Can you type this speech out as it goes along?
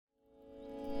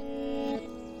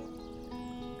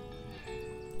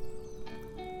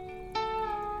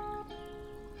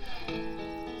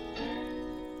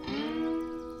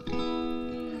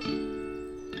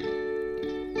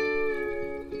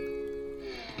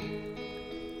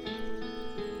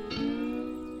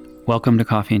Welcome to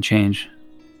Coffee and Change.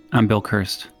 I'm Bill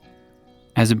Kirst.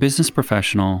 As a business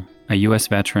professional, a U.S.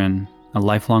 veteran, a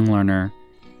lifelong learner,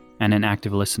 and an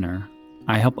active listener,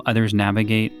 I help others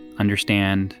navigate,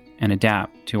 understand, and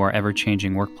adapt to our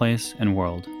ever-changing workplace and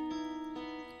world.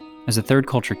 As a third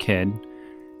culture kid,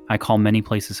 I call many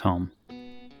places home.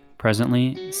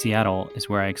 Presently, Seattle is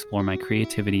where I explore my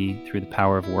creativity through the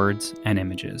power of words and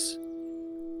images.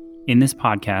 In this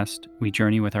podcast, we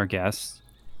journey with our guests,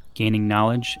 gaining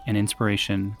knowledge and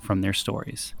inspiration from their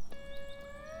stories.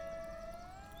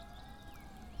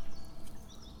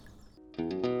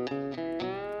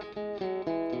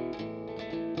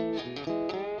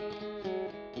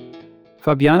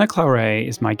 Fabiana Claure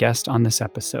is my guest on this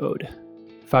episode.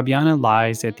 Fabiana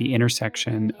lies at the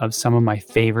intersection of some of my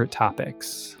favorite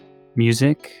topics: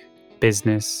 music,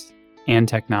 business, and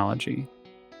technology.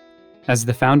 As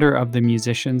the founder of the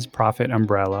Musicians Profit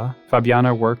Umbrella,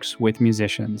 Fabiana works with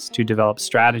musicians to develop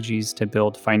strategies to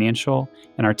build financial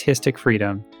and artistic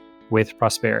freedom with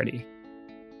prosperity.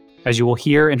 As you will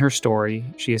hear in her story,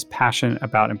 she is passionate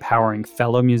about empowering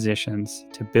fellow musicians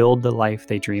to build the life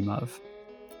they dream of,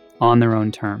 on their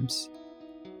own terms.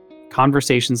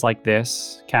 Conversations like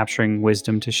this, capturing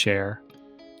wisdom to share,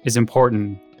 is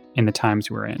important in the times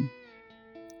we're in.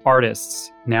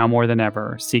 Artists, now more than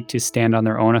ever, seek to stand on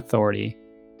their own authority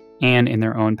and in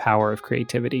their own power of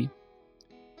creativity.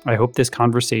 I hope this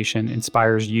conversation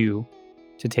inspires you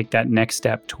to take that next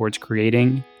step towards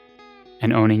creating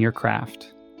and owning your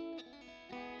craft.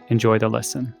 Enjoy the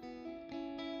listen.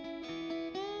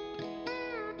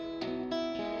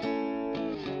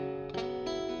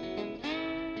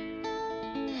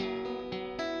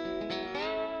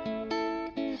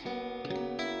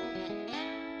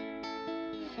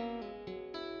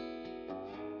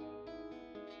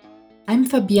 I'm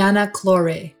Fabiana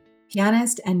Claure,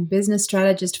 pianist and business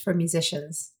strategist for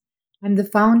musicians. I'm the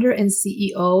founder and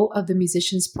CEO of the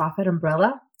Musicians Profit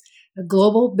Umbrella, a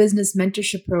global business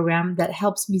mentorship program that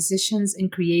helps musicians and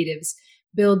creatives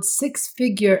build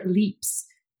six-figure leaps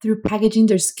through packaging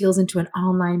their skills into an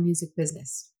online music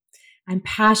business. I'm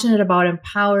passionate about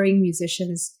empowering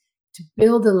musicians to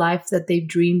build the life that they've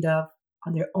dreamed of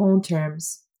on their own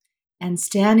terms, and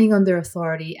standing on their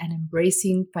authority and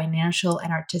embracing financial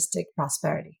and artistic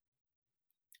prosperity.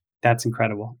 That's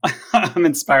incredible. I'm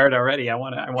inspired already. I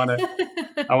want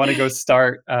to go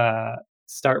start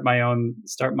my own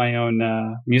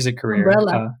music career.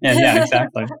 Umbrella. Yeah,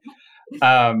 exactly.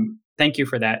 Thank you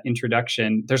for that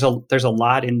introduction. There's a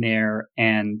lot in there,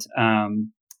 and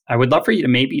I would love for you to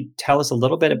maybe tell us a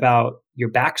little bit about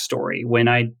your backstory. When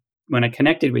I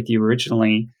connected with you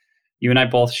originally, you and I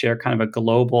both share kind of a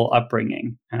global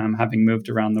upbringing, having moved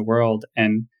around the world.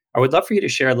 And I would love for you to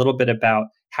share a little bit about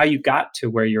how you got to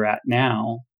where you're at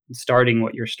now, starting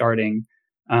what you're starting.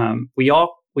 We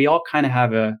all kind of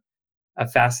have a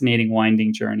fascinating,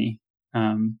 winding journey.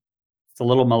 It's a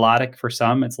little melodic for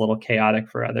some, it's a little chaotic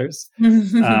for others.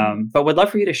 But would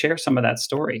love for you to share some of that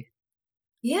story.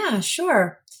 Yeah,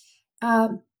 sure.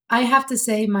 I have to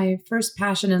say my first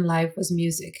passion in life was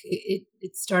music.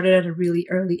 It started at a really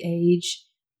early age,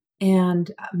 and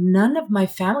none of my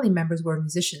family members were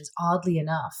musicians, oddly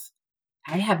enough.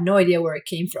 I have no idea where it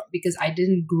came from because I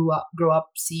didn't grow up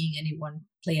seeing anyone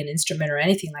play an instrument or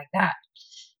anything like that.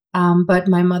 But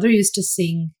my mother used to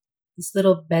sing this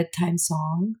little bedtime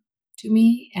song to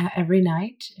me every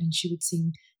night, and she would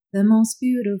sing, "The most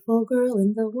beautiful girl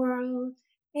in the world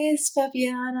is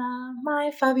Fabiana, my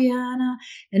Fabiana."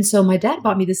 And so my dad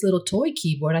bought me this little toy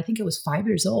keyboard. I think it was 5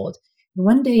 years old. And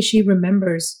one day she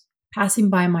remembers passing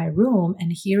by my room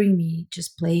and hearing me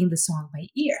just playing the song by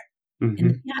ear in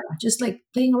the piano, just like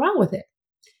playing around with it.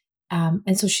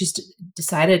 And so she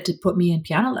decided to put me in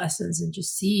piano lessons and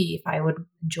just see if I would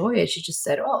enjoy it. She just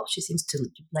said, "Oh, she seems to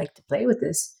like to play with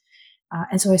this."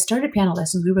 And so I started piano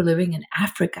lessons. We were living in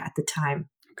Africa at the time,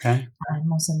 Okay. In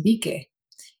Mozambique.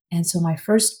 And so my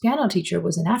first piano teacher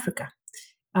was in Africa.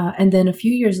 And then a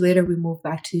few years later, we moved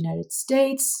back to the United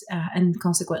States and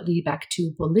consequently back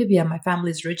to Bolivia. My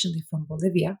family is originally from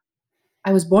Bolivia.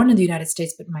 I was born in the United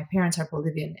States, but my parents are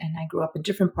Bolivian, and I grew up in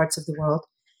different parts of the world.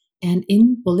 And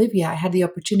in Bolivia, I had the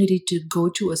opportunity to go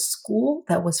to a school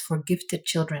that was for gifted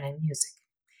children in music.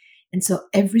 And so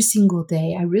every single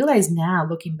day, I realize now,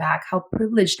 looking back, how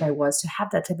privileged I was to have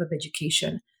that type of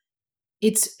education.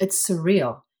 It's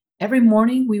surreal. Every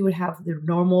morning we would have the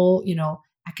normal,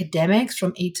 academics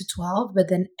from 8 to 12, but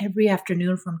then every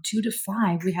afternoon from 2 to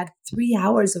 5, we had 3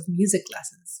 hours of music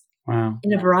lessons. Wow.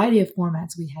 In a variety of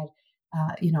formats. We had,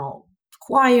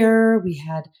 choir, we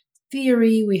had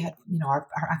theory, we had, our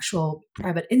actual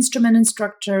private instrument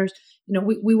instructors,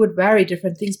 we would vary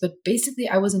different things, but basically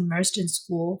I was immersed in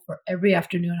school for every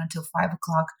afternoon until 5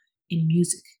 o'clock in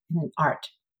music and in art.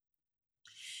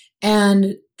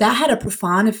 And that had a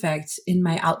profound effect in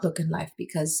my outlook in life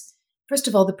because, first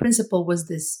of all, the principal was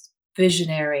this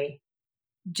visionary,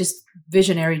 just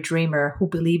visionary dreamer who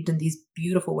believed in these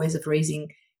beautiful ways of raising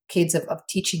kids, of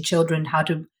teaching children how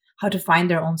to find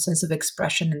their own sense of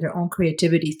expression and their own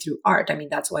creativity through art. I mean,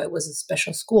 that's why it was a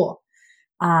special school.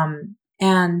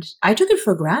 And I took it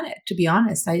for granted, to be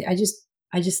honest. I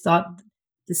just thought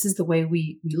this is the way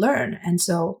we learn. And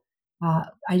so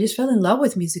I just fell in love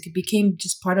with music. It became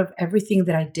just part of everything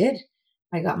that I did.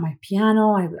 I got my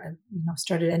piano. I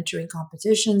started entering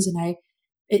competitions, and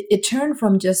it turned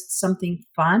from just something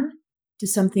fun to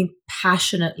something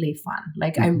passionately fun.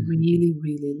 Like I really,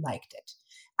 really liked it.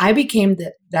 I became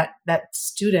that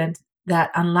student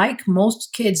that, unlike most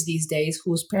kids these days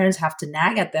whose parents have to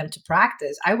nag at them to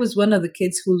practice, I was one of the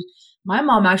kids who my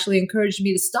mom actually encouraged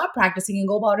me to stop practicing and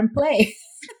go out and play.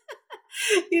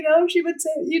 She would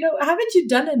say, haven't you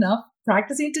done enough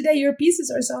practicing today? Your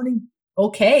pieces are sounding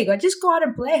okay. Just go out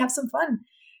and play, have some fun.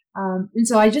 And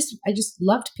so I just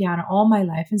loved piano all my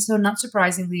life. And so, not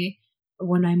surprisingly,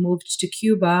 when I moved to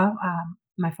Cuba,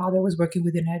 my father was working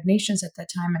with the United Nations at that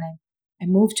time, and I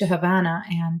moved to Havana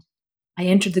and I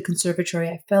entered the conservatory.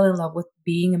 I fell in love with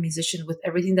being a musician, with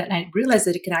everything that, and I realized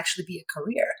that it can actually be a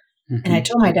career. And I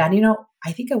told my dad,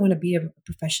 I think I want to be a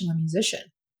professional musician,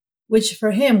 which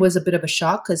for him was a bit of a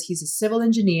shock because he's a civil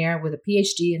engineer with a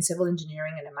PhD in civil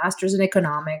engineering and a master's in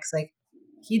economics. Like,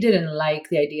 he didn't like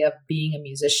the idea of being a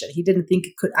musician. He didn't think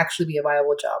it could actually be a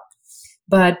viable job.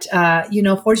 But,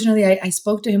 fortunately, I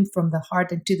spoke to him from the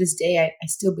heart. And to this day, I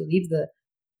still believe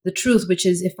the truth, which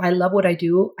is, if I love what I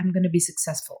do, I'm going to be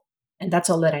successful. And that's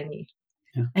all that I need.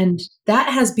 Yeah. And that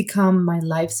has become my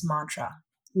life's mantra.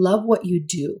 Love what you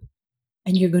do,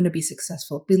 and you're going to be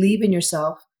successful. Believe in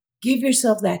yourself. Give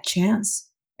yourself that chance,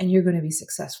 and you're going to be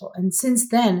successful. And since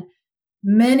then,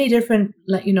 many different,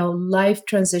 life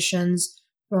transitions,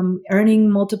 from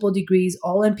earning multiple degrees,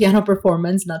 all in piano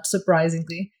performance, not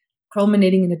surprisingly,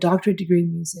 culminating in a doctorate degree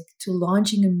in music, to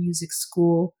launching a music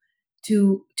school,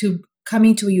 to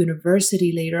coming to a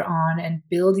university later on and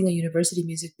building a university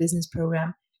music business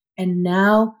program, and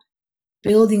now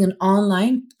building an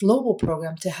online global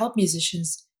program to help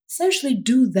musicians essentially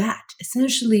do that,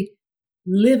 essentially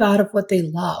live out of what they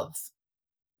love,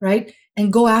 right?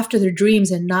 And go after their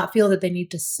dreams and not feel that they need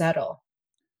to settle.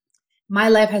 My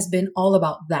life has been all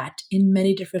about that in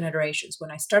many different iterations.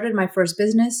 When I started my first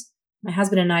business, my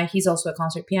husband and I, he's also a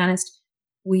concert pianist,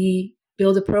 we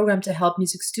built a program to help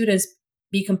music students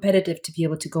be competitive, to be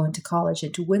able to go into college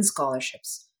and to win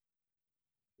scholarships.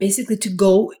 Basically, to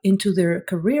go into their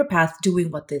career path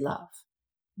doing what they love.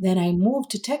 Then I moved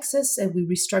to Texas and we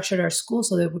restructured our school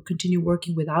so that it would continue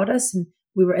working without us. And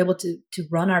we were able to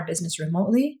run our business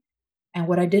remotely. And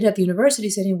what I did at the university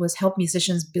setting was help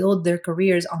musicians build their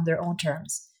careers on their own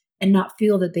terms and not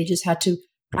feel that they just had to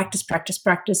practice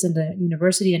in the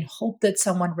university and hope that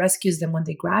someone rescues them when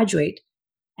they graduate.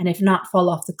 And if not, fall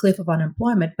off the cliff of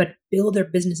unemployment, but build their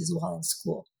businesses while in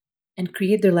school and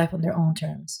create their life on their own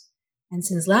terms. And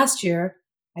since last year,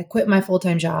 I quit my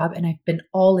full-time job and I've been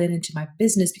all into my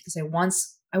business because I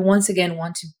once again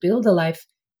want to build a life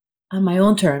on my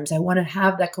own terms. I want to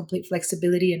have that complete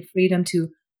flexibility and freedom to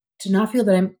not feel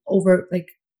that I'm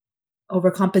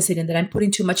overcompensating, that I'm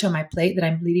putting too much on my plate, that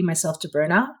I'm leading myself to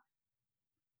burnout,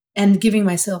 and giving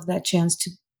myself that chance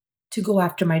to go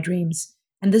after my dreams.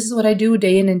 And this is what I do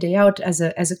day in and day out as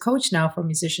a coach now for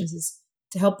musicians, is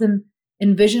to help them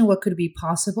envision what could be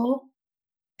possible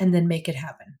and then make it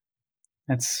happen.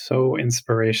 That's so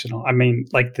inspirational. I mean,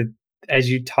 as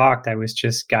you talked, I was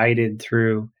just guided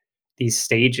through these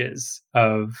stages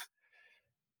of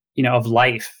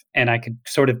life, and I could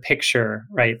sort of picture,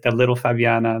 right, the little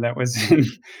Fabiana that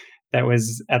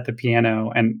was at the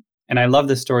piano, and I love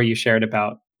the story you shared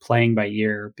about playing by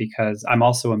ear, because I'm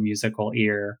also a musical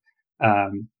ear.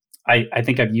 I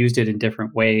think I've used it in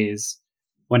different ways.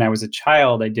 When I was a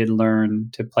child, I did learn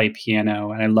to play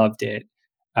piano, and I loved it.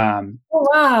 Oh,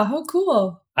 wow. How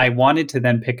cool. I wanted to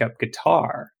then pick up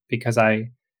guitar because I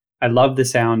love the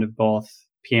sound of both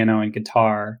piano and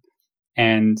guitar.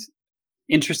 And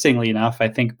interestingly enough, I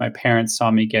think my parents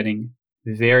saw me getting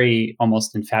very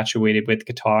almost infatuated with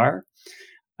guitar.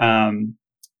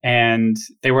 And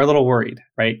they were a little worried,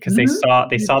 right? Because they saw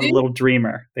the little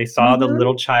dreamer. They saw the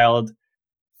little child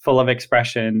full of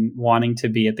expression wanting to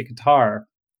be at the guitar.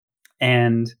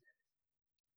 And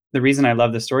the reason I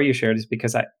love the story you shared is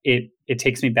because it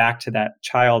takes me back to that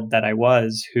child that I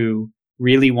was, who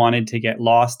really wanted to get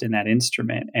lost in that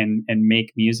instrument and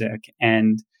make music.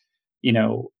 And you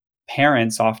know,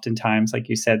 parents oftentimes, like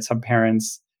you said, some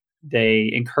parents, they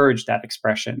encourage that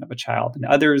expression of a child, and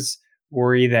others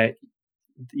worry that,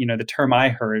 you know, the term I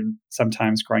heard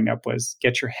sometimes growing up was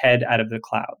get your head out of the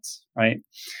clouds, right?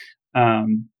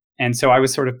 And so I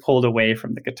was sort of pulled away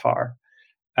from the guitar.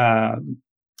 Um,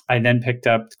 I then picked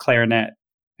up clarinet,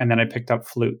 and then I picked up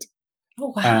flute.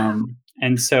 Oh, wow.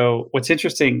 And so what's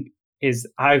interesting is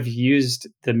I've used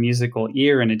the musical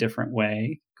ear in a different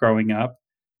way growing up.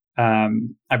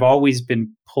 I've always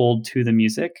been pulled to the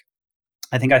music.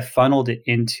 I think I funneled it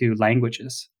into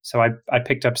languages. So I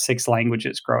picked up 6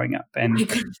 languages growing up, Oh my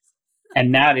goodness.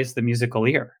 and that is the musical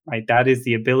ear, right? That is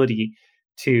the ability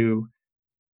to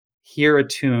hear a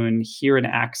tune, hear an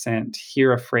accent,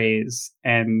 hear a phrase,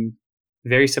 and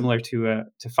very similar to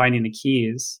finding the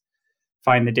keys,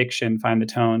 find the diction, find the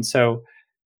tone. So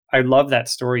I love that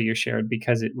story you shared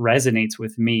because it resonates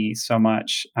with me so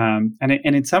much, and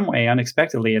in some way,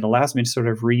 unexpectedly, it allows me to sort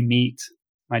of re-meet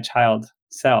my child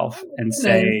self Oh and my goodness.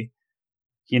 say,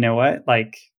 you know what,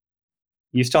 like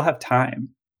you still have time.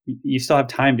 You still have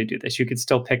time to do this. You could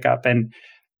still pick up.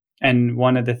 And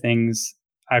one of the things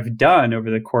I've done over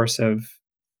the course of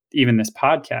even this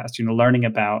podcast, you know, learning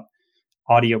about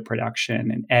audio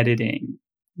production and editing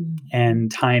Mhm.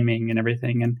 and timing and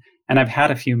everything. And I've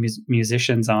had a few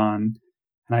musicians on,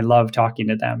 and I love talking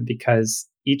to them because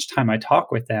each time I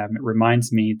talk with them, it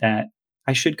reminds me that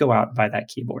I should go out and buy that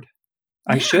keyboard.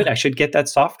 Yeah. I should get that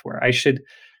software. I should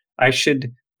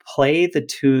play the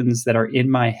tunes that are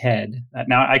in my head.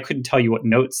 Now I couldn't tell you what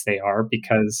notes they are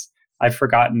because I've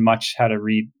forgotten much how to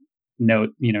read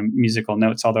musical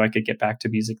notes, although I could get back to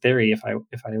music theory if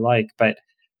I like, but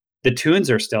the tunes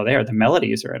are still there. The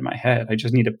melodies are in my head. I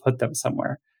just need to put them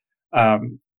somewhere.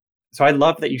 Um, so I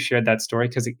love that you shared that story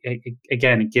because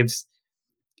again, it gives,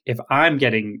 if I'm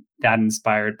getting that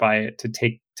inspired by it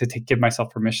give myself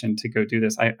permission to go do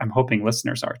this, I'm hoping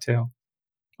listeners are too.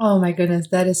 Oh my goodness,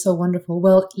 that is so wonderful.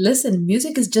 Well, listen,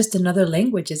 music is just another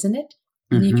language, isn't it?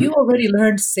 And if Mm-hmm. you already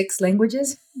learned 6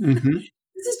 languages, Mm-hmm.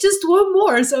 this is just one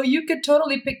more. So you could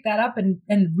totally pick that up and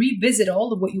revisit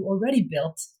all of what you already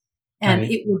built. And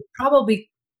Right. it would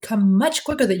probably come much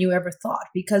quicker than you ever thought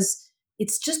because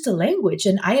it's just a language.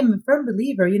 And I am a firm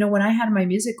believer, you know, when I had my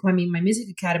music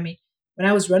academy, when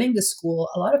I was running the school,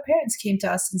 a lot of parents came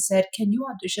to us and said, "Can you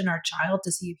audition our child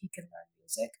to see if he can learn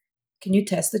music? Can you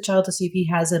test the child to see if he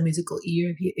has a musical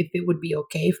ear, if it would be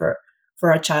okay for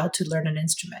a child to learn an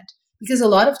instrument?" Because a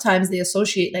lot of times they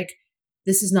associate like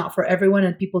this is not for everyone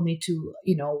and people need to,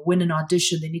 you know, win an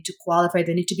audition, they need to qualify,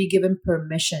 they need to be given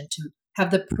permission to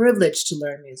have the privilege to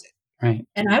learn music. Right.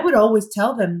 And I would always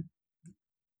tell them,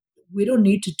 we don't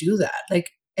need to do that.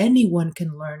 Like anyone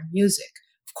can learn music.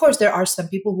 Of course, there are some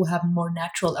people who have more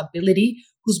natural ability,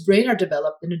 whose brain are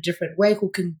developed in a different way, who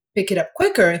can pick it up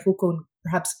quicker and who can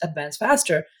perhaps advance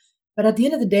faster. But at the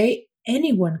end of the day,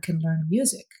 anyone can learn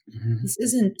music. Mm-hmm. This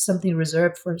isn't something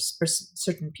reserved for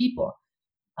certain people.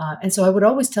 And so I would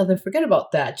always tell them, forget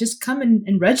about that. Just come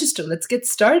and register. Let's get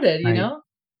started, you Right. know?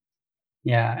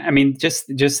 Yeah. I mean, just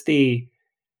the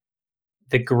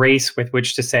grace with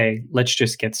which to say, let's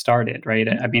just get started, right?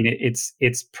 I mean,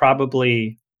 it's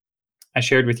probably, I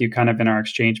shared with you kind of in our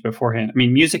exchange beforehand. I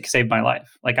mean, music saved my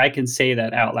life. Like I can say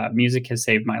that out loud. Music has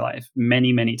saved my life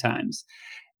many, many times.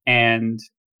 And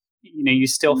you know, you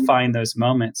still find those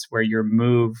moments where you're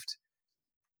moved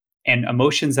and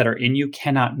emotions that are in you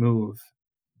cannot move,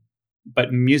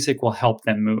 but music will help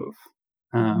them move.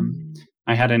 Um, Mhm.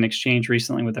 I had an exchange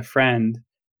recently with a friend,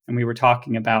 and we were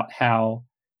talking about how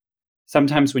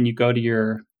sometimes when you go to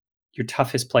your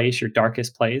toughest place, your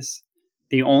darkest place,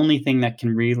 the only thing that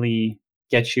can really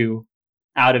get you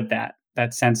out of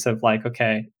that sense of like,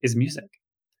 okay, is music.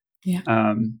 Yeah.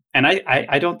 And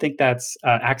I don't think that's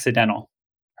accidental,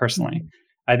 personally. Mhm.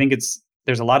 I think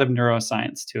there's a lot of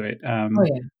neuroscience to it. Oh,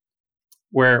 yeah.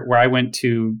 Where I went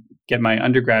to get my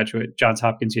undergraduate, Johns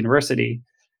Hopkins University,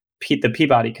 the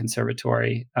Peabody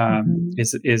Conservatory Mhm.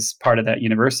 is part of that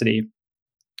university.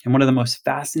 And one of the most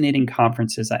fascinating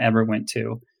conferences I ever went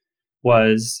to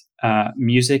was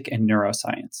music and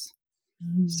neuroscience.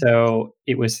 Mhm. So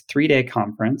it was a 3-day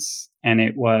conference, and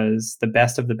it was the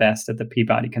best of the best at the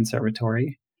Peabody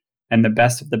Conservatory and the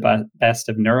best of the best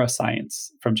of neuroscience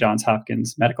from Johns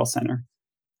Hopkins Medical Center.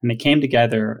 And they came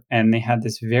together and they had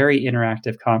this very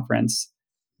interactive conference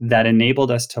that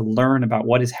enabled us to learn about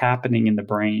what is happening in the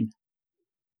brain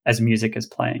as music is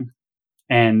playing.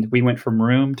 And we went from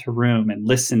room to room and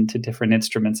listened to different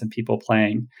instruments and people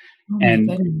playing, Oh my and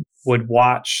goodness. would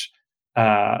watch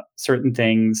certain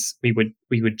things. We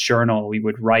would journal, we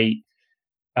would write,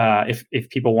 If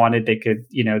people wanted, they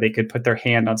could put their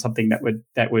hand on something that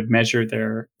would measure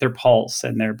their pulse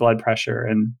and their blood pressure,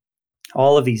 and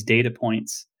all of these data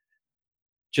points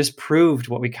just proved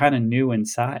what we kind of knew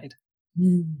inside.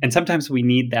 And sometimes we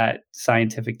need that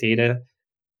scientific data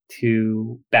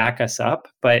to back us up.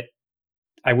 But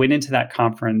I went into that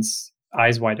conference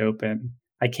eyes wide open.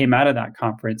 I came out of that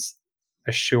conference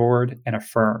assured and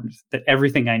affirmed that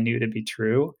everything I knew to be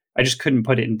true, I just couldn't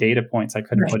put it in data points. I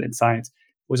couldn't Right. put it in science,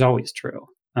 was always true.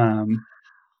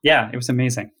 Yeah, it was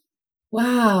amazing.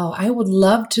 Wow, I would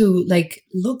love to like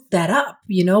look that up.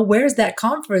 Where's that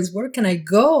conference? Where can I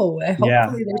go? Yeah,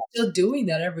 Hopefully they're still doing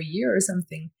that every year or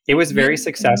something. it was very Music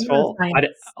and successful. neuroscience.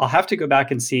 I'll have to go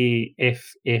back and see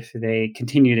if they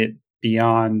continued it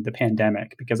beyond the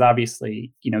pandemic, because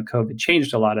obviously, COVID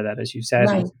changed a lot of that, as you said.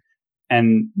 Right.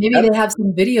 And Maybe that, they have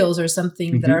some videos or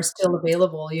something that are mhm, still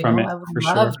available. from it I would for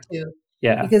love sure. to,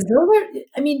 Yeah, because those are,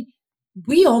 I mean,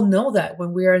 we all know that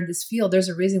when we are in this field, there's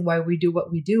a reason why we do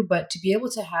what we do, but to be able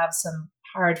to have some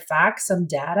hard facts, some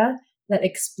data that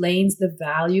explains the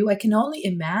value, I can only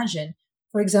imagine,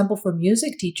 for example, for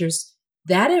music teachers,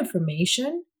 that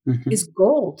information mhm. is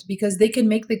gold because they can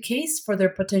make the case for their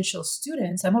potential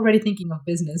students. I'm already thinking of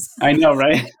business. I know,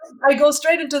 right? I go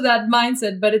straight into that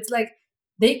mindset, but it's like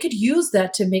they could use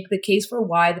that to make the case for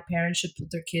why the parents should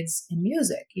put their kids in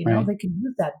music. Right. They can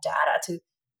use that data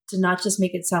to not just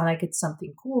make it sound like it's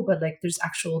something cool, but like there's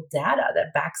actual data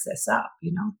that backs this up.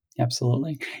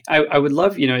 Absolutely. I would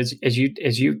love, as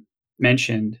you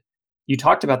mentioned, you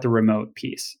talked about the remote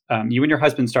piece. You and your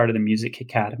husband started a music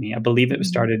academy. I believe it was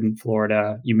Mhm. started in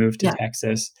Florida. You moved to Yeah.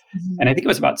 Texas. Mhm. And I think it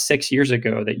was about 6 years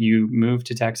ago that you moved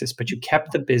to Texas, but you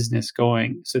kept the business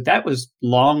going. So that was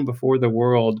long before the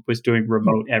world was doing Yeah.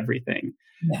 remote everything.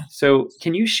 Yeah. So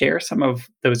can you share some of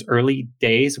those early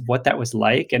days of what that was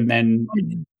like? Mhm.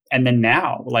 And then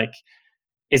now, like,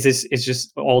 is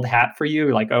just old hat for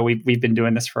you? Like, oh, we've been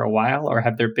doing this for a while, or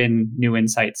have there been new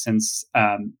insights since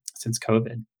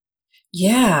COVID?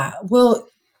 Yeah. Well,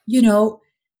 you know,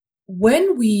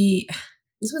 when we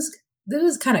this was this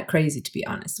was kind of crazy to be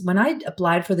honest. When I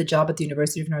applied for the job at the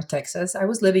University of North Texas, I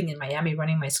was living in Miami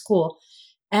running my school,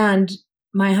 and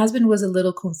my husband was a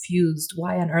little confused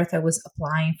why on earth I was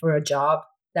applying for a job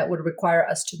that would require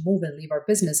us to move and leave our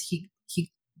business. He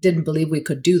didn't believe we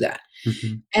could do that.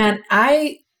 Mhm. And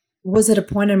I was at a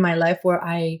point in my life where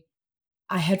I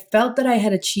had felt that I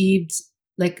had achieved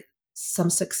like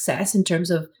some success in terms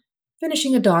of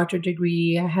finishing a doctorate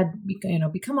degree. I had,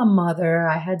 become a mother.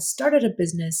 I had started a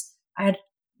business. I had,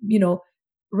 you know,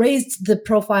 raised the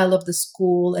profile of the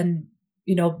school and,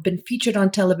 been featured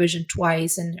on television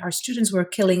twice. And our students were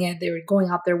killing it. They were going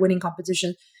out there winning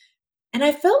competition. And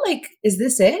I felt like, is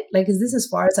this it? Like, is this as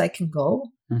far as I can go?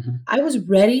 Mhm. I was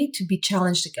ready to be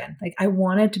challenged again. Like I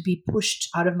wanted to be pushed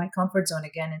out of my comfort zone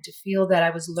again and to feel that I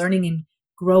was learning and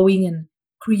growing and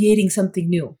creating something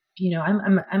new.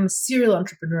 I'm a serial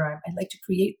entrepreneur. I like to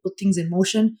create, put things in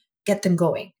motion, get them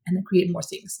going, and then create more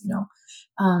things.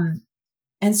 Um,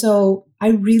 and so I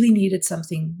really needed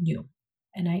something new,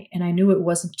 and I knew it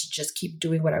wasn't to just keep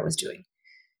doing what I was doing.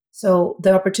 So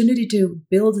the opportunity to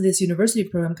build this university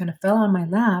program kind of fell on my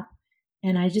lap,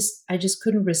 and I just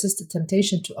couldn't resist the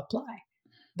temptation to apply.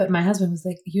 But my husband was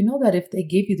like, "You know that if they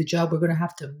give you the job, we're going to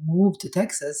have to move to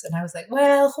Texas." And I was like,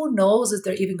 "Well, who knows if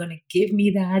they're even going to give me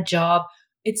that job?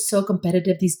 It's so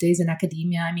competitive these days in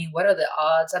academia. I mean, what are the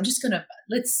odds? I'm just going to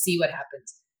let's see what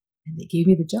happens." And they gave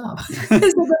me the job. So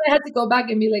then I had to go back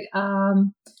and be like,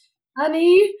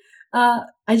 honey,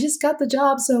 I just got the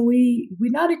job, so we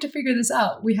now need to figure this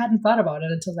out. We hadn't thought about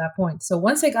it until that point. So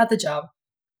once I got the job,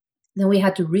 then we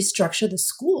had to restructure the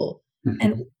school,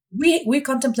 and Mhm. we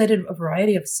contemplated a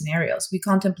variety of scenarios. We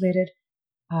contemplated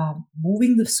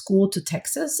moving the school to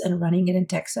Texas and running it in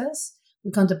Texas.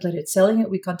 We contemplated selling it.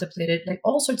 We contemplated like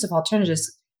all sorts of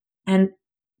alternatives, and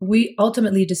we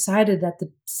ultimately decided that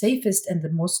the safest and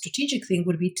the most strategic thing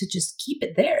would be to just keep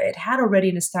it there. It had already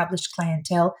an established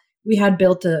clientele. We had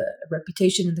built a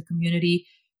reputation in the community,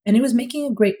 and it was making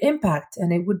a great impact.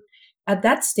 And it would, at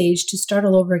that stage, to start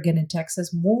all over again in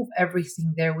Texas, move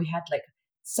everything there. We had like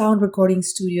sound recording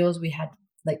studios. We had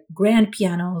like grand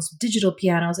pianos, digital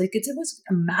pianos. Like it was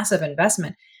a massive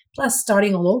investment. Plus,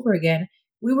 starting all over again,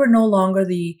 we were no longer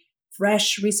the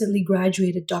fresh, recently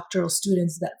graduated doctoral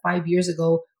students that 5 years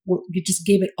ago you just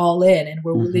gave it all in and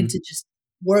were willing Mhm. to just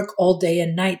work all day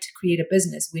and night to create a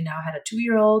business. We now had a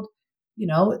 2-year-old.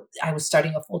 I was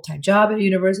starting a full time job at a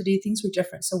university. Things were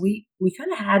different, so we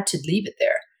kind of had to leave it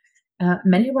there.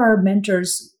 Many of our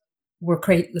mentors were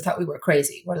crazy. Thought we were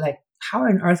crazy. We're like, how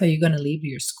on earth are you going to leave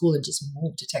your school and just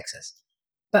move to Texas?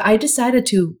 But I decided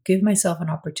to give myself an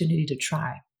opportunity to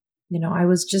try. I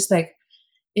was just like,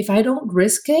 if I don't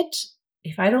risk it,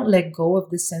 if I don't let go of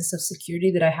this sense of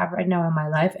security that I have right now in my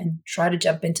life and try to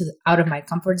jump out of my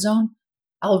comfort zone,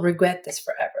 I'll regret this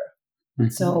forever.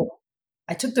 So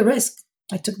I took the risk.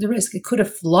 It could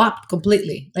have flopped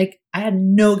completely. Like, I had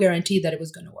no guarantee that it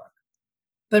was going to work.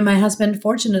 But my husband,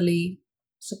 fortunately,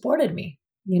 supported me,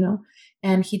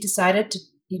 and he decided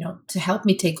to help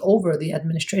me take over the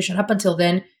administration. Up until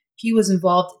then, he was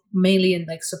involved mainly in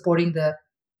like supporting the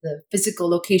physical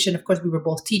location. Of course, we were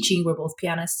both teaching, we're both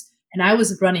pianists, and I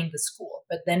was running the school.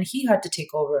 But then he had to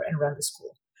take over and run the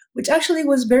school, which actually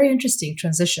was very interesting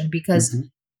transition because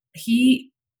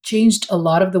he changed a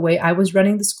lot of the way I was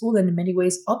running the school, and in many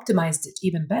ways optimized it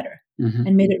even better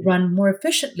and made it run more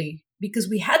efficiently because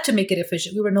we had to make it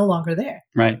efficient. We were no longer there.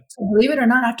 Right. So believe it or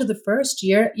not, after the first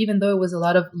year, even though it was a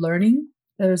lot of learning,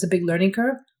 there was a big learning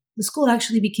curve, the school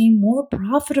actually became more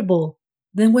profitable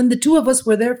than when the two of us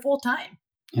were there full time.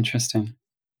 Interesting.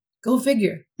 Go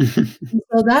figure.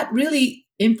 So that really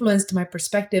influenced my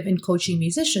perspective in coaching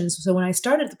musicians. So when I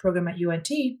started the program at UNT,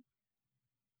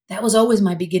 that was always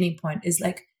my beginning point, is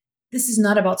like, this is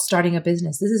not about starting a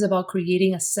business. This is about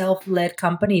creating a self-led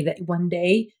company that one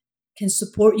day can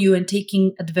support you in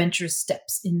taking adventurous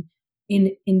steps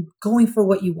in going for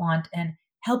what you want and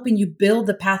helping you build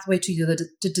the pathway to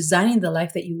designing the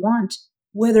life that you want,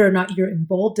 whether or not you're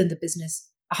involved in the business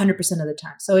 100% of the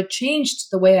time. So it changed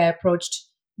the way I approached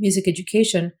music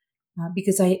education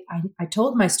because I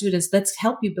told my students, let's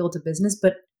help you build a business,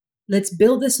 but let's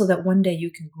build this so that one day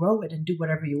you can grow it and do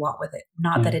whatever you want with it,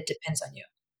 not that it depends on you.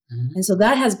 And so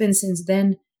that has been since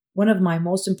then one of my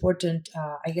most important,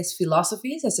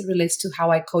 philosophies as it relates to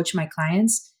how I coach my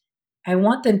clients. I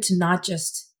want them to not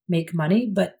just make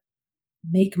money, but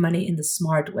make money in the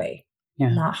smart way,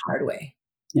 not hard way.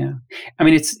 Yeah. I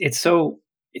mean, it's so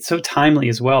timely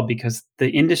as well because the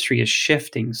industry is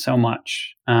shifting so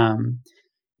much. I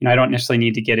don't necessarily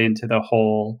need to get into the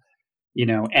whole,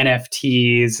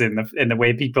 NFTs and the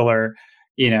way people are,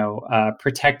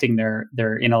 protecting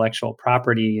their intellectual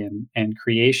property and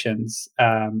creations.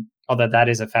 Although that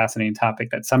is a fascinating topic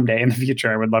that someday in the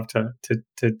future I would love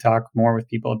to talk more with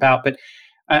people about. But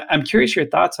I'm curious your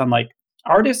thoughts on, like,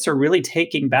 artists are really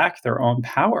taking back their own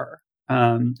power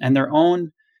and their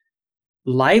own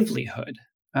livelihood.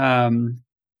 And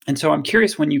so I'm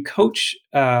curious, when you coach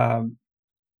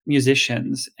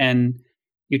musicians and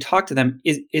you talk to them,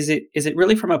 is it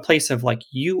really from a place of like,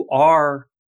 you are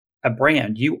a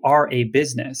brand, you are a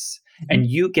business, and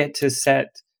you get to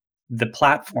set the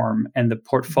platform and the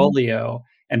portfolio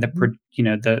and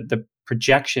the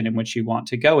projection in which you want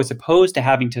to go, as opposed to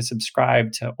having to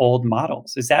subscribe to old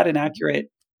models? Is that an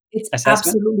accurate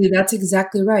assessment? Absolutely, that's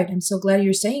exactly right. I'm so glad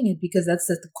you're saying it because that's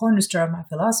the cornerstone of my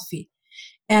philosophy.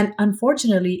 And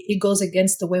unfortunately, it goes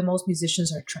against the way most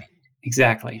musicians are trained.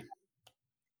 Exactly.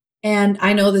 And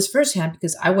I know this firsthand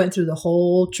because I went through the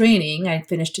whole training. I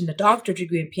finished in a doctorate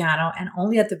degree in piano, and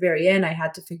only at the very end, I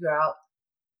had to figure out,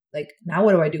 like, now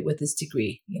what do I do with this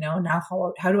degree? Now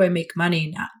how do I make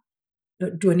money now?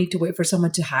 Do I need to wait for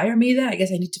someone to hire me then? I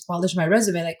guess I need to polish my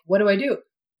resume. Like, what do I do?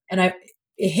 And it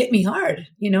hit me hard,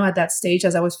 at that stage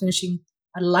as I was finishing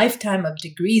a lifetime of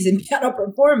degrees in piano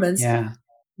performance. Yeah.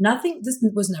 This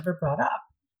was never brought up.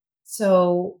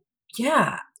 So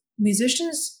yeah,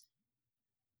 musicians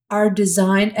are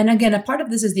designed, and again, a part of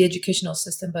this is the educational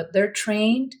system, but they're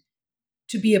trained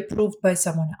to be approved by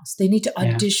someone else. They need to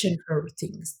audition for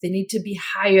things. They need to be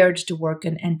hired to work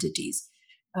in entities.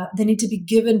 They need to be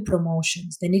given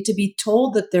promotions. They need to be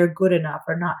told that they're good enough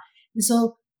or not. And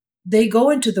so they go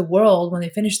into the world when they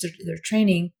finish their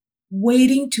training,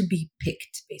 waiting to be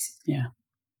picked, basically. Yeah.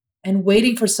 And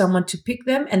waiting for someone to pick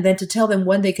them and then to tell them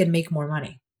when they can make more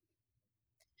money.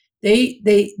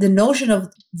 The notion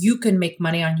of you can make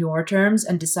money on your terms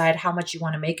and decide how much you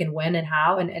want to make and when and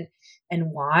how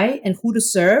and why and who to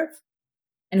serve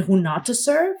and who not to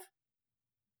serve,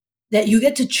 that you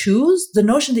get to choose, the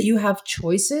notion that you have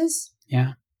choices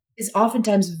is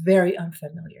oftentimes very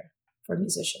unfamiliar for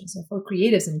musicians and for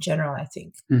creatives in general, I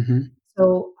think.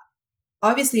 So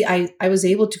obviously I was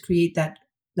able to create that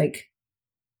like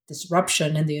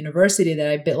disruption in the university that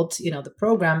I built, the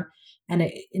program, and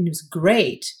it was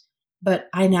great. But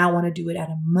I now want to do it at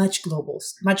a much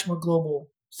more global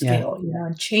scale,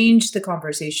 and change the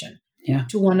conversation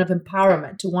to one of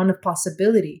empowerment, to one of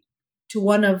possibility, to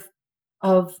one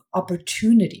of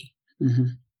opportunity.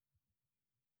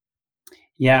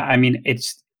 Yeah, I mean,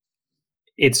 it's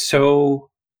so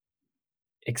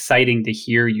exciting to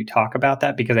hear you talk about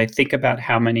that, because I think about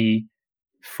how many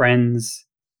friends,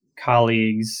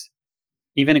 colleagues,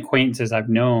 even acquaintances I've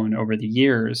known over the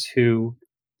years who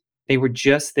they were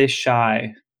just this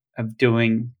shy of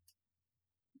doing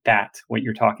that, what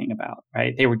you're talking about,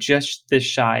 right? They were just this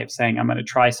shy of saying, I'm going to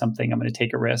try something, I'm going to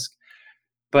take a risk.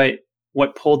 But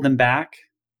what pulled them back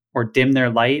or dimmed their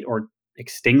light or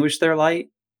extinguished their light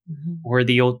were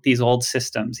these old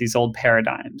systems, these old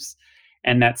paradigms,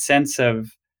 and that sense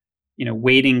of,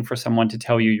 waiting for someone to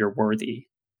tell you you're worthy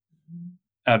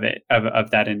of it,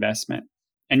 of that investment.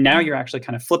 And now you're actually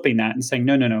kind of flipping that and saying,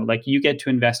 no, like you get to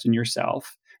invest in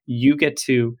yourself. You get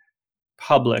to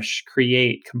publish,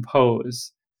 create,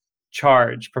 compose,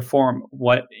 charge, perform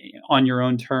what on your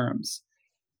own terms.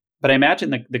 But I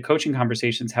imagine the coaching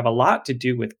conversations have a lot to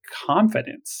do with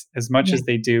confidence as much as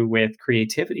they do with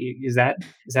creativity. Is that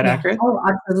accurate? Oh,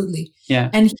 absolutely. Yeah.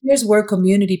 And here's where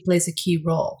community plays a key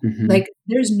role. Like,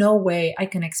 there's no way I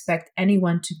can expect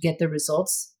anyone to get the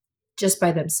results just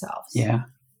by themselves. Yeah.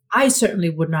 I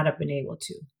certainly would not have been able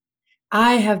to.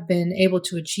 I have been able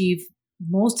to achieve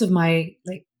most of my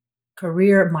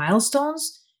career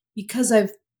milestones because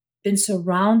I've been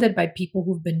surrounded by people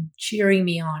who've been cheering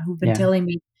me on, who've been telling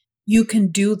me, you can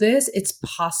do this. It's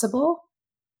possible.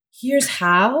 Here's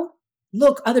how.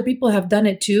 Look, other people have done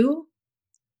it too.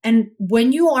 And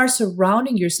when you are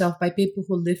surrounding yourself by people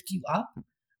who lift you up,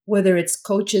 whether it's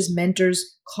coaches,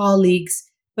 mentors, colleagues,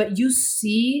 but you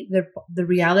see the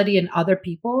reality in other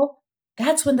people,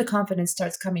 that's when the confidence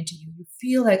starts coming to you. You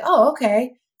feel like, oh,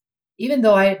 okay, even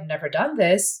though I had never done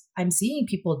this, I'm seeing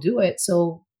people do it.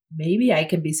 So maybe I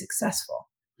can be successful.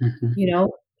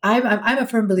 I'm a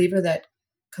firm believer that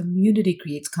community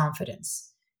creates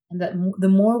confidence, and that the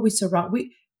more we surround,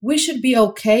 we should be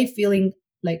okay feeling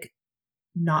like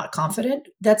not confident.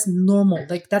 That's normal.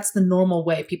 Like, that's the normal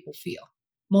way people feel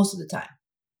most of the time.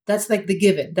 That's like the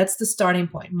given. That's the starting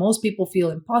point. Most people feel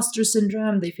imposter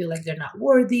syndrome. They feel like they're not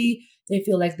worthy. They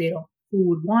feel like they don't, who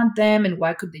would want them, and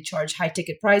why could they charge high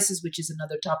ticket prices, which is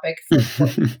another topic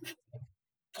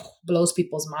blows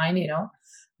people's mind,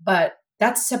 but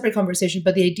that's a separate conversation.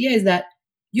 But the idea is that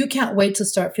you can't wait to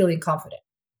start feeling confident.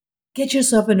 Get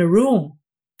yourself in a room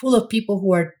full of people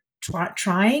who are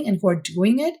trying and who are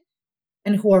doing it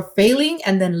and who are failing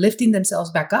and then lifting themselves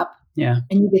back up. Yeah.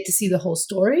 And you get to see the whole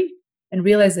story and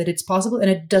realize that it's possible, and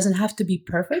it doesn't have to be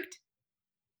perfect.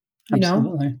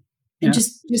 Absolutely. And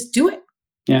just do it.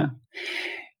 Yeah.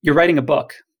 You're writing a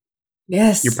book.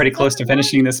 Yes. You're pretty close to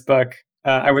finishing this book.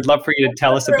 I would love for you to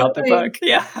tell us about the book.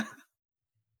 Yeah.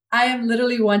 I am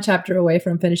literally one chapter away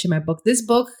from finishing my book. This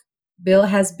book, Bill,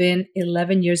 has been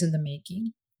 11 years in the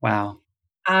making. Wow.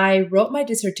 I wrote my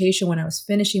dissertation when I was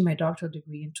finishing my doctoral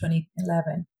degree in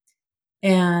 2011.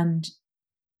 And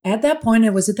at that point,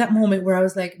 it was at that moment where I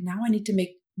was like, now I need to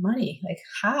make money. Like,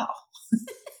 how?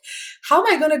 How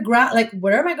am I going to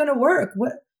where am I going to work?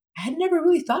 I had never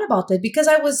really thought about that, because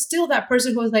I was still that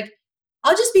person who was like,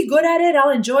 I'll just be good at it.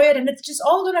 I'll enjoy it. And it's just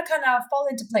all going to kind of fall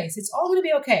into place. It's all going to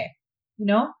be okay.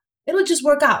 It'll just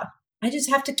work out. I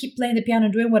just have to keep playing the piano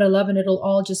and doing what I love, and it'll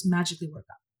all just magically work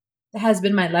out. That has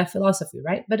been my life philosophy,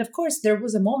 right? But of course, there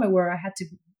was a moment where I had to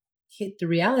hit the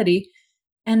reality.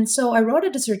 And so I wrote a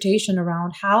dissertation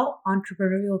around how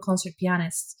entrepreneurial concert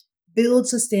pianists build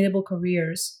sustainable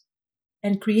careers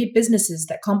and create businesses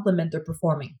that complement their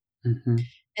performing.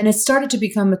 And it started to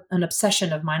become an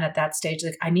obsession of mine at that stage.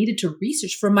 Like, I needed to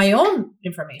research for my own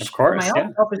information, for my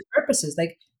own selfish purposes.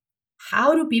 Like,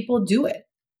 how do people do it?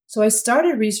 So I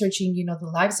started researching, the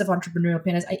lives of entrepreneurial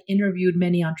pianists. I interviewed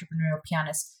many entrepreneurial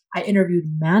pianists. I interviewed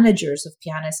managers of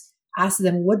pianists, asked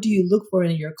them, what do you look for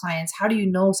in your clients? How do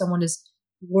you know someone is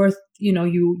worth,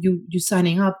 you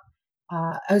signing up?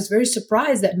 I was very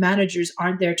surprised that managers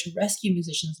aren't there to rescue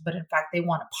musicians, but in fact, they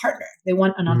want a partner. They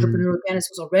want an entrepreneurial pianist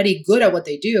who's already good at what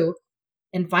they do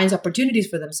and finds opportunities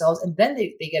for themselves. And then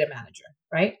they get a manager,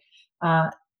 right?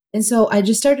 And so I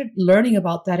just started learning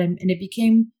about that, and it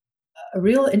became a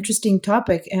real interesting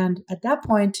topic. And at that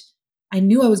point, I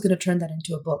knew I was going to turn that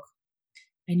into a book.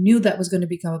 I knew that was going to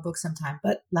become a book sometime,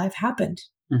 but life happened.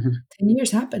 10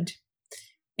 years happened.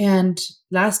 And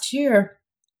last year,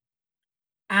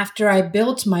 after I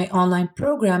built my online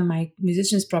program, my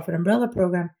Musicians Profit Umbrella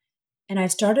program, and I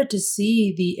started to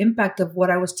see the impact of what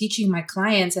I was teaching my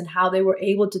clients and how they were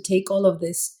able to take all of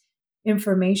this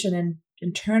information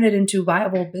and turn it into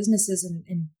viable businesses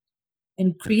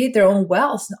and create their own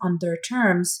wealth on their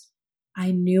terms,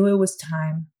 I knew it was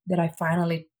time that I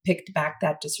finally picked back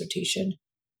that dissertation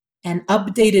and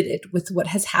updated it with what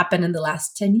has happened in the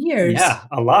last 10 years. Yeah,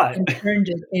 a lot. And turned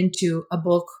it into a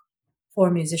book for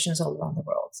musicians all around the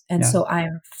world. And so I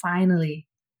am finally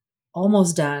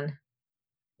almost done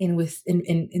in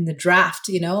the draft.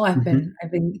 I've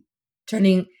been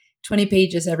turning 20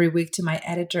 pages every week to my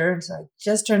editor. So I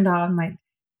just turned on my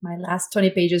last 20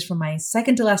 pages from my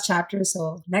second to last chapter.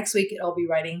 So next week I'll be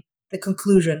writing the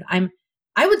conclusion.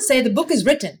 I would say the book is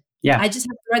written. Yeah. I just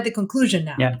have to write the conclusion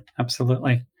now. Yeah,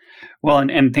 absolutely. Well,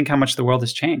 and think how much the world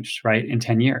has changed, right? In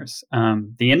 10 years,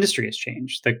 the industry has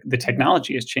changed, the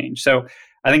technology has changed. So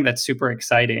I think that's super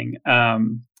exciting.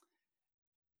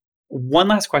 One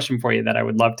last question for you that I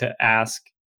would love to ask.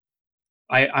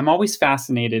 I'm always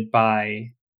fascinated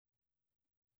by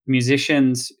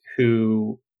musicians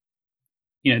who,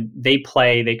 they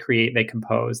play, they create, they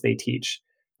compose, they teach.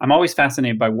 I'm always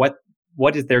fascinated by what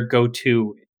is their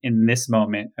go-to in this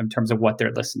moment in terms of what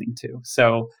they're listening to.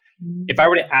 So if I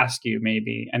were to ask you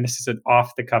maybe, and this is an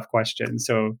off-the-cuff question,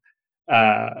 so,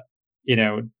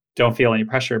 don't feel any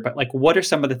pressure, but like, what are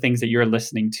some of the things that you're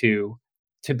listening to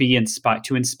be inspired,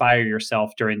 to inspire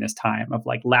yourself during this time of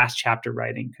like last chapter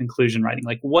writing, conclusion writing?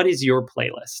 Like, what is your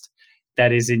playlist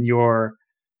that is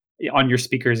on your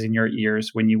speakers in your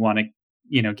ears when you want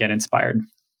to, get inspired?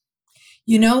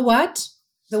 You know what?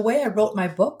 The way I wrote my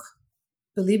book,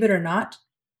 believe it or not,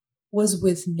 was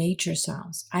with nature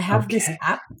sounds. I have this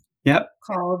app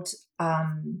called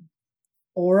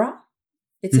Aura.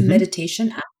 It's a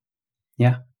meditation app.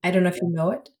 Yeah. I don't know if you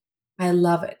know it. I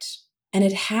love it. And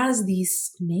it has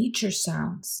these nature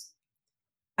sounds.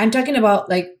 I'm talking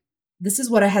about this is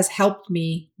what has helped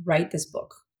me write this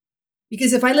book.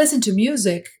 Because if I listen to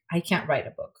music, I can't write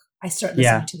a book. I start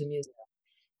listening to the music.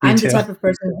 I'm the type of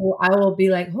person who I will be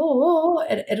like,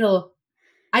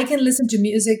 I can listen to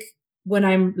music when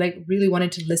I'm like really wanting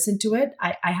to listen to it.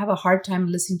 I have a hard time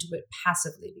listening to it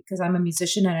passively because I'm a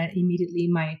musician and I immediately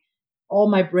all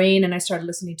my brain and I started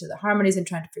listening to the harmonies and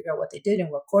trying to figure out what they did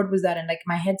and what chord was that. And like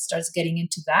my head starts getting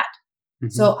into that.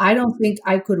 Mm-hmm. So I don't think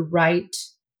I could write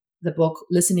the book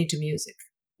listening to music,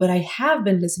 but I have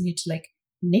been listening to like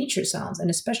nature sounds and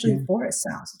especially forest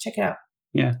sounds. So check it out.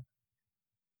 Yeah.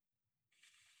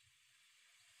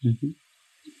 Mm-hmm.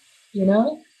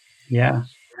 Yeah.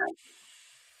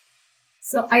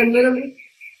 So I enter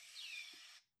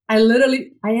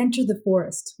the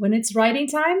forest. When it's writing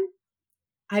time,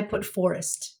 I put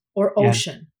forest or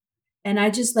ocean. And I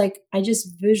just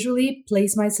visually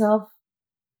place myself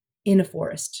in a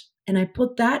forest. And I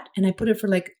put it for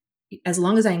like as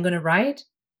long as I'm going to write.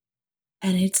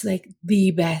 And it's like the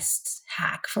best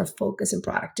hack for focus and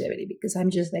productivity because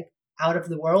I'm just like out of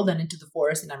the world and into the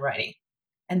forest and I'm writing.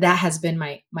 And that has been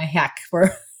my hack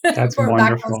for That's for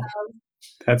wonderful.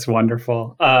 That's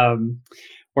wonderful.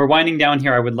 We're winding down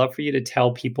here. I would love for you to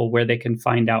tell people where they can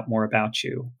find out more about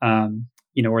you,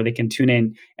 where they can tune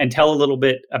in and tell a little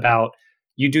bit about,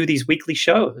 you do these weekly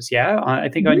shows, I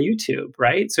think on YouTube,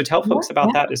 right? So tell folks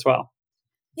about that as well.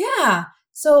 Yeah.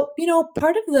 So,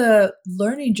 part of the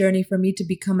learning journey for me to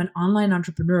become an online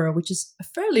entrepreneur, which is a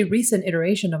fairly recent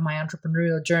iteration of my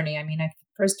entrepreneurial journey. I mean, I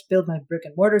first built my brick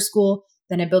and mortar school,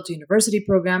 then I built a university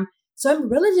program. So I'm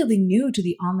relatively new to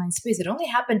the online space. It only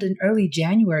happened in early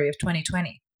January of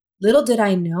 2020. Little did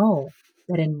I know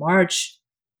that in March,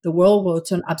 the world will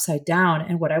turn upside down.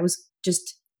 And what I was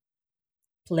just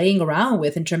playing around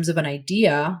with in terms of an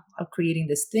idea of creating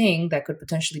this thing that could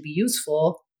potentially be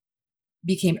useful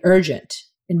became urgent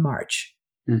in March.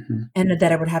 Mm-hmm. And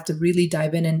that I would have to really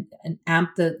dive in and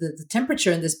amp the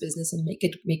temperature in this business and make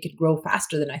it grow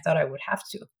faster than I thought I would have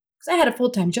to. Because I had a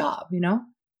full-time job,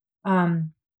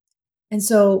 And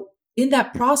so in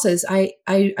that process, I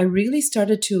really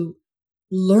started to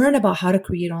learn about how to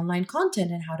create online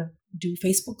content and how to do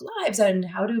Facebook Lives and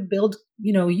how to build,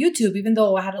 YouTube. Even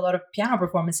though I had a lot of piano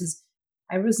performances,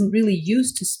 I wasn't really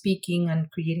used to speaking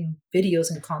and creating videos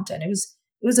and content. It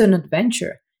was an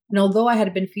adventure. And although I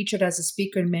had been featured as a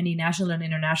speaker in many national and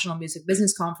international music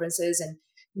business conferences, and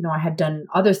I had done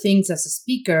other things as a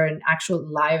speaker in actual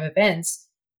live events,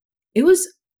 it was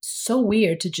so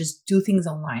weird to just do things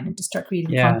online and to start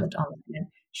creating content online and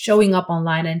showing up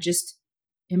online and just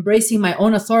embracing my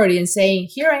own authority and saying,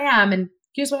 here I am and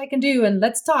here's what I can do and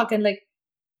let's talk. And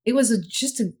it was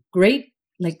just a great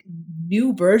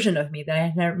new version of me that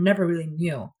I never really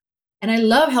knew. And I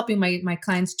love helping my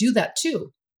clients do that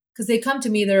too, because they come to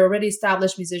me, they're already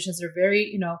established musicians. They're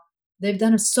very, they've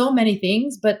done so many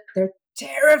things, but they're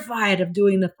terrified of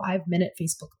doing the 5-minute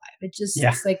Facebook Live. It just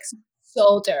it's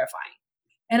so terrifying.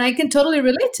 And I can totally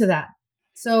relate to that.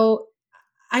 So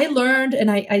I learned and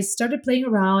I started playing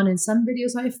around, and some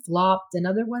videos I flopped and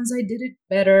other ones I did it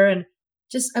better. And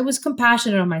I was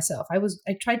compassionate on myself. I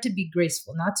tried to be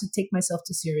graceful, not to take myself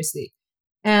too seriously.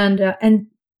 And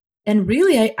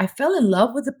really I fell in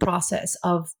love with the process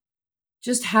of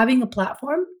just having a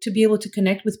platform to be able to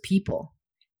connect with people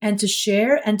and to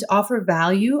share and to offer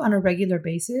value on a regular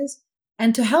basis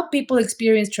and to help people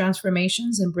experience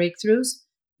transformations and breakthroughs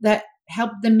that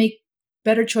help them make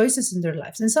better choices in their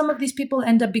lives. And some of these people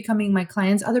end up becoming my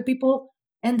clients. Other people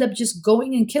end up just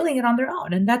going and killing it on their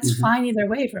own. And that's fine either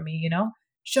way for me,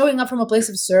 Showing up from a place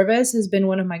of service has been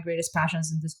one of my greatest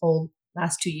passions in this whole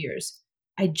last 2 years.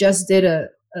 I just did a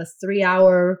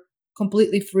 3-hour,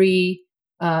 completely free,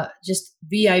 just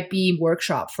VIP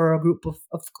workshop for a group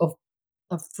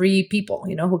of free people,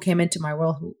 who came into my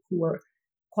world who were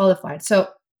qualified. So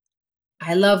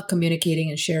I love communicating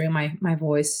and sharing my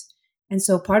voice. And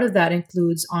so part of that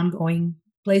includes ongoing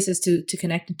places to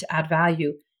connect and to add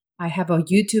value. I have a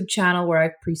YouTube channel where I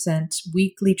present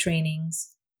weekly trainings.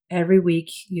 Every week,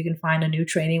 you can find a new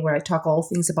training where I talk all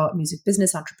things about music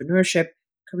business, entrepreneurship,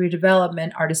 career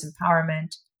development, artist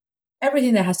empowerment,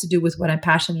 everything that has to do with what I'm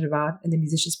passionate about in the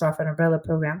Musicians Profit Umbrella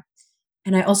program.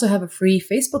 And I also have a free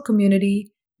Facebook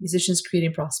community, Musicians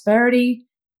Creating Prosperity.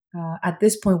 At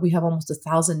this point, we have almost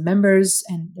 1,000 members,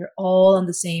 and they're all on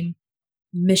the same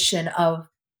mission of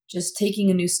just taking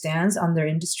a new stance on their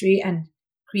industry and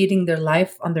creating their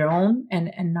life on their own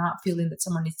and not feeling that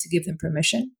someone needs to give them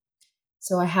permission.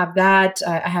 So I have that.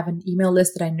 I have an email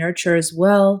list that I nurture as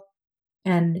well.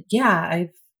 And yeah,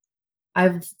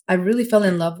 I really fell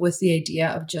in love with the idea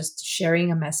of just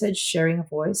sharing a message, sharing a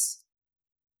voice.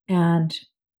 And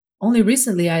only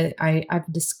recently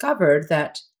I've discovered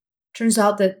that turns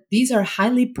out that these are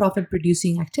highly profit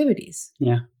producing activities.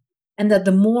 Yeah. And that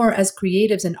the more as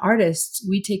creatives and artists,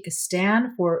 we take a stand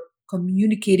for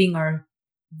communicating our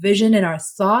vision and our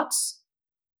thoughts,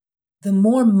 the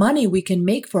more money we can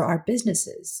make for our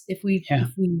businesses. If we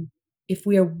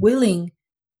are willing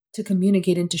to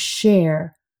communicate and to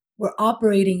share, we're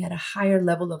operating at a higher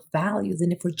level of value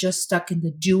than if we're just stuck in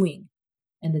the doing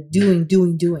and the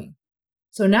doing.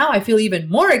 So now I feel even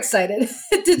more excited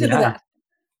to do that.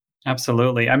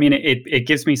 Absolutely. I mean, it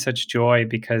gives me such joy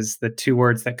because the two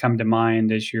words that come to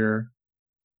mind as you're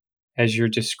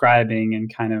describing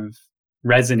and kind of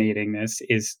resonating this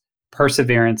is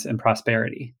perseverance and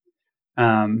prosperity.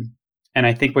 And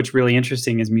I think what's really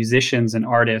interesting is musicians and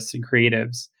artists and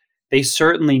creatives, they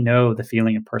certainly know the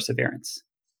feeling of perseverance.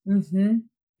 Mm-hmm.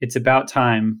 It's about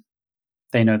time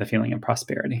they know the feeling of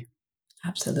prosperity.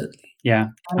 Absolutely. Yeah.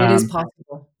 And it is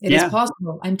possible. It is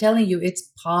possible. I'm telling you, it's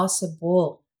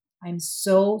possible. I'm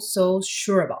so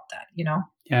sure about that,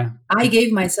 Yeah. I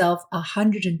gave myself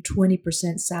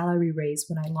 120% salary raise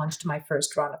when I launched my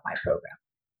first round of my program.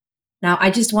 Now,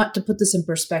 I just want to put this in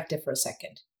perspective for a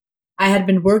second. I had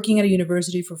been working at a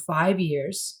university for 5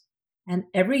 years, and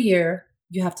every year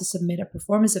you have to submit a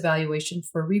performance evaluation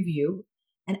for review.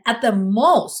 And at the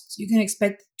most, you can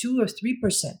expect 2 or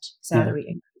 3% salary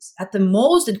increase. At the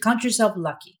most, and count yourself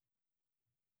lucky.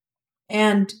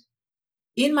 And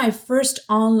in my first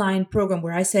online program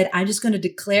where I said, I'm just going to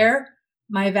declare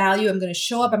my value, I'm going to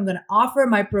show up, I'm going to offer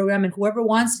my program, and whoever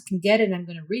wants it can get it, and I'm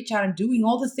going to reach out and doing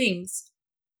all the things,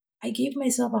 I gave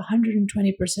myself 120%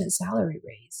 salary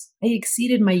raise. I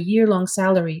exceeded my year-long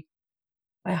salary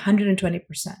by 120%.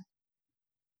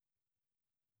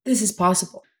 This is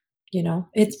possible,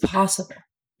 it's possible.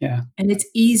 Yeah. And it's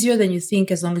easier than you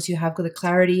think as long as you have the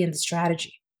clarity and the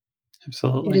strategy.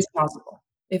 Absolutely. It is possible.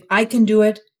 If I can do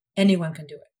it, anyone can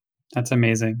do it. That's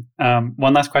amazing.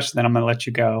 One last question, then I'm going to let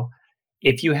you go.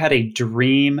 If you had a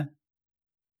dream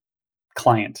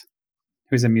client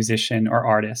who's a musician or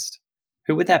artist,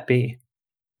 who would that be?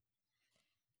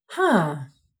 A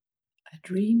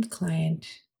dream client,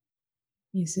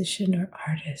 musician or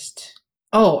artist.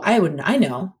 Oh, I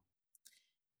know.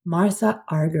 Martha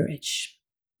Argerich.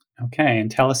 Okay.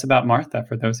 And tell us about Martha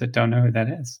for those that don't know who that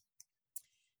is.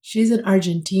 She's an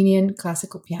Argentinian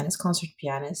classical pianist, concert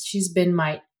pianist. She's been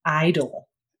my idol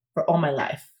for all my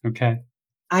life. Okay.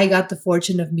 I got the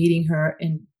fortune of meeting her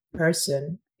in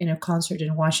person in a concert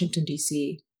in Washington,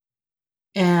 D.C.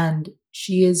 And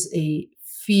she is a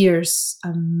fierce,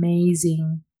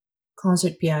 amazing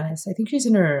concert pianist. I think she's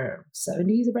in her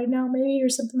 70s right now, maybe, or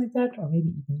something like that, or maybe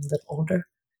even a little older.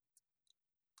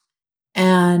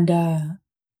 And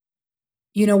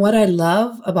what I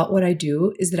love about what I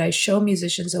do is that I show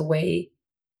musicians a way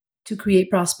to create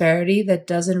prosperity that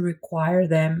doesn't require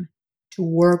them to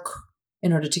work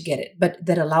in order to get it, but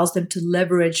that allows them to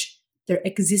leverage their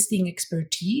existing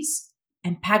expertise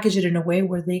and package it in a way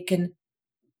where they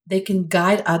can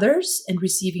guide others in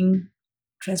receiving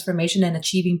transformation and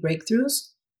achieving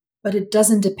breakthroughs, but it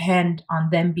doesn't depend on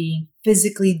them being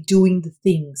physically doing the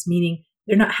things, meaning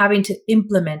they're not having to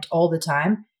implement all the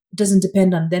time. It doesn't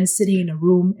depend on them sitting in a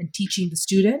room and teaching the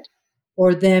student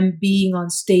or them being on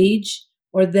stage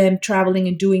or them traveling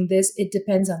and doing this. It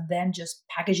depends on them just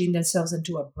packaging themselves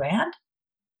into a brand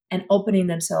and opening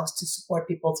themselves to support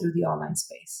people through the online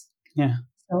space. Yeah.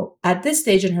 So at this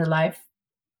stage in her life,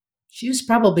 she was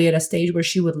probably at a stage where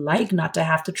she would like not to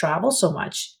have to travel so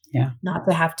much, not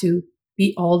to have to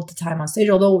be all the time on stage.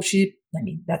 Although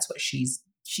that's what she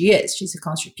is. She's a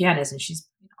concert pianist and she's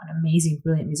an amazing,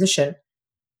 brilliant musician.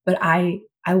 But I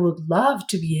would love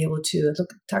to be able to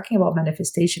look, talking about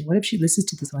manifestation. What if she listens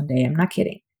to this one day? I'm not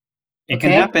kidding. It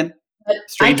can happen. But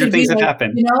stranger things have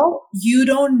happened. You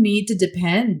don't need to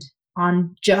depend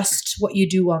on just what you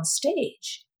do on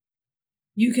stage.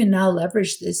 You can now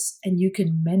leverage this and you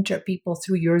can mentor people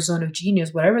through your zone of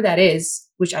genius, whatever that is,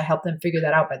 which I help them figure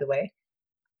that out, by the way.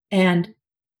 And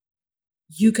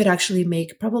you could actually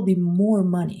make probably more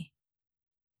money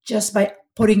just by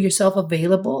putting yourself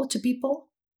available to people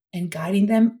and guiding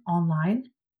them online,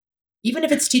 even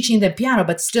if it's teaching them piano,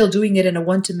 but still doing it in a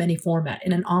one-to-many format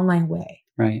in an online way.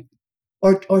 Right.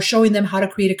 Or showing them how to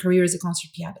create a career as a concert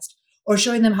pianist, or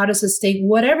showing them how to sustain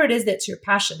whatever it is that's your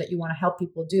passion that you want to help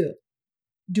people do.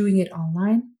 Doing it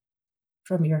online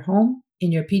from your home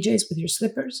in your PJs with your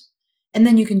slippers. And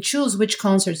then you can choose which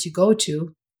concerts you go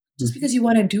to just because you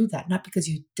want to do that, not because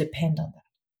you depend on that.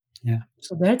 Yeah.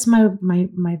 So that's my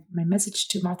message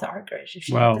to Martha Argerich.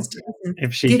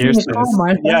 If she hears this,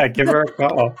 Martha. Give her a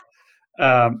call.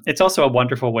 It's also a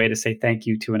wonderful way to say thank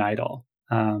you to an idol.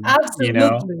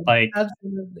 Absolutely.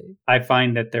 Absolutely. I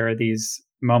find that there are these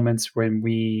moments when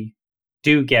we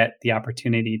do get the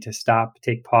opportunity to stop,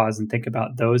 take pause, and think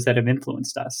about those that have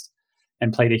influenced us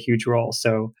and played a huge role.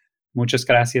 So, muchas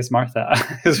gracias, Martha,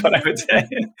 is what I would say.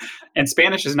 And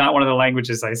Spanish is not one of the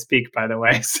languages I speak, by the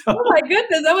way. So. Oh my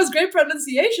goodness, that was great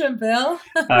pronunciation, Bill.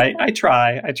 I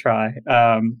try.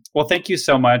 Well, thank you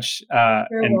so much. And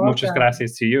welcome. Muchas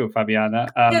gracias to you, Fabiana.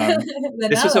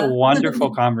 This was a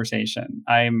wonderful conversation.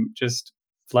 I'm just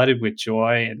flooded with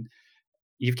joy, and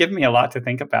you've given me a lot to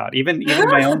think about, even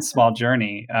my own small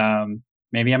journey.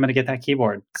 Maybe I'm going to get that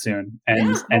keyboard soon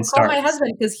and start. Call my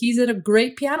husband because he's a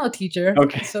great piano teacher.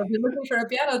 Okay. So if you're looking for a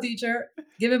piano teacher,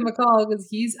 give him a call because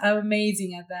he's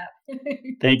amazing at that.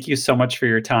 Thank you so much for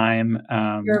your time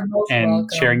You're most and welcome.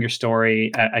 Sharing your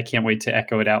story. I can't wait to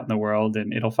echo it out in the world,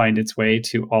 and it'll find its way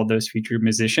to all those future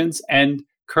musicians and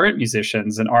current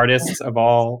musicians and artists of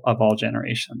all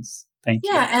generations. Thank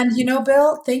you. Yeah. And,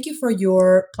 Bill, thank you for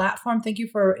your platform. Thank you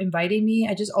for inviting me.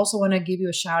 I just also want to give you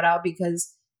a shout out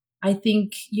because I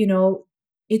think,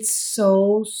 it's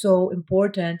so, so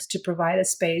important to provide a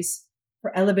space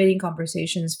for elevating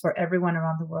conversations for everyone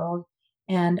around the world.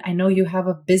 And I know you have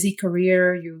a busy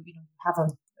career. You have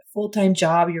a full-time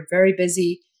job. You're very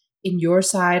busy in your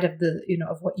side of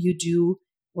of what you do,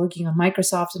 working on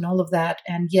Microsoft and all of that.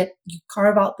 And yet you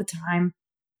carve out the time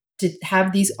to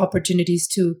have these opportunities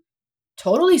to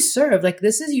totally serve. Like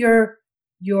this is your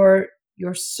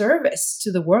service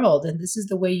to the world, and this is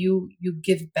the way you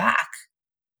give back.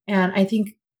 And I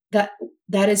think that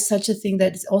is such a thing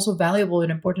that is also valuable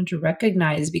and important to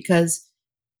recognize, because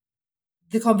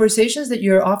the conversations that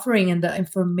you're offering and the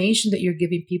information that you're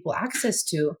giving people access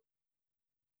to,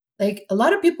 like a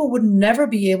lot of people would never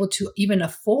be able to even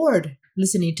afford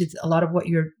listening to a lot of what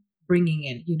you're bringing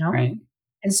in, Right.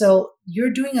 And so you're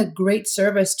doing a great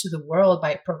service to the world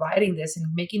by providing this and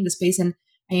making the space. And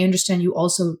I understand you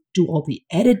also do all the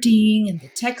editing and the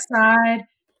tech side.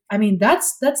 I mean,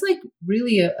 that's like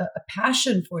really a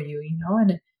passion for you,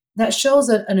 and that shows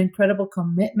an incredible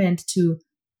commitment to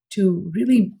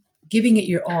really giving it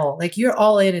your all. Like you're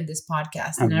all in this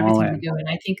podcast and everything you do. And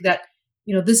I think that,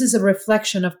 this is a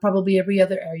reflection of probably every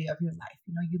other area of your life.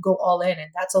 You go all in,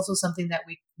 and that's also something that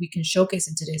we can showcase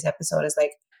in today's episode is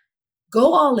like,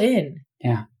 go all in,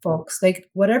 folks. Like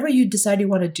whatever you decide you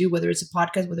want to do, whether it's a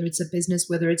podcast, whether it's a business,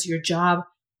 whether it's your job,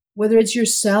 whether it's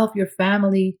yourself, your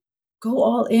family, go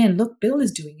all in. Look, Bill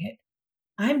is doing it.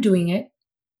 I'm doing it.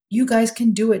 You guys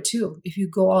can do it too if you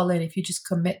go all in, if you just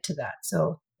commit to that.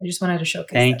 So I just wanted to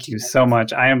showcase. Thank you so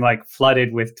much. I am like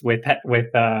flooded with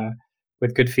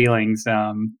good feelings.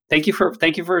 Thank you for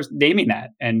naming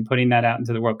that and putting that out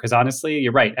into the world. Because honestly,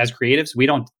 you're right. As creatives, we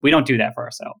don't do that for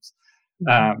ourselves.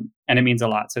 And it means a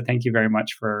lot. So thank you very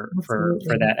much for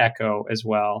that echo as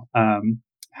well.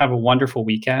 Have a wonderful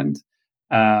weekend.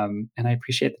 And I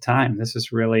appreciate the time. This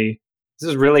is really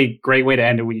a great way to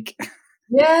end a week.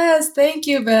 Yes. Thank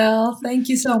you, Bill. Thank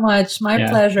you so much. My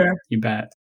pleasure. You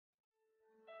bet.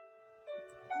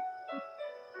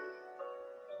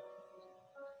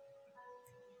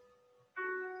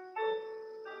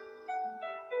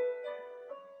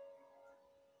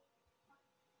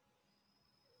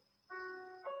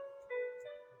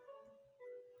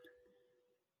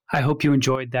 I hope you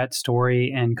enjoyed that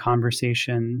story and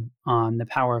conversation on the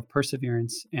power of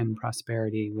perseverance and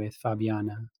prosperity with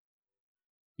Fabiana.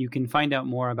 You can find out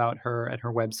more about her at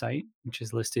her website, which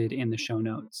is listed in the show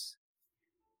notes.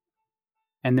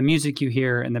 And the music you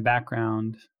hear in the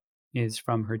background is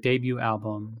from her debut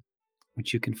album,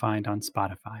 which you can find on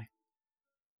Spotify.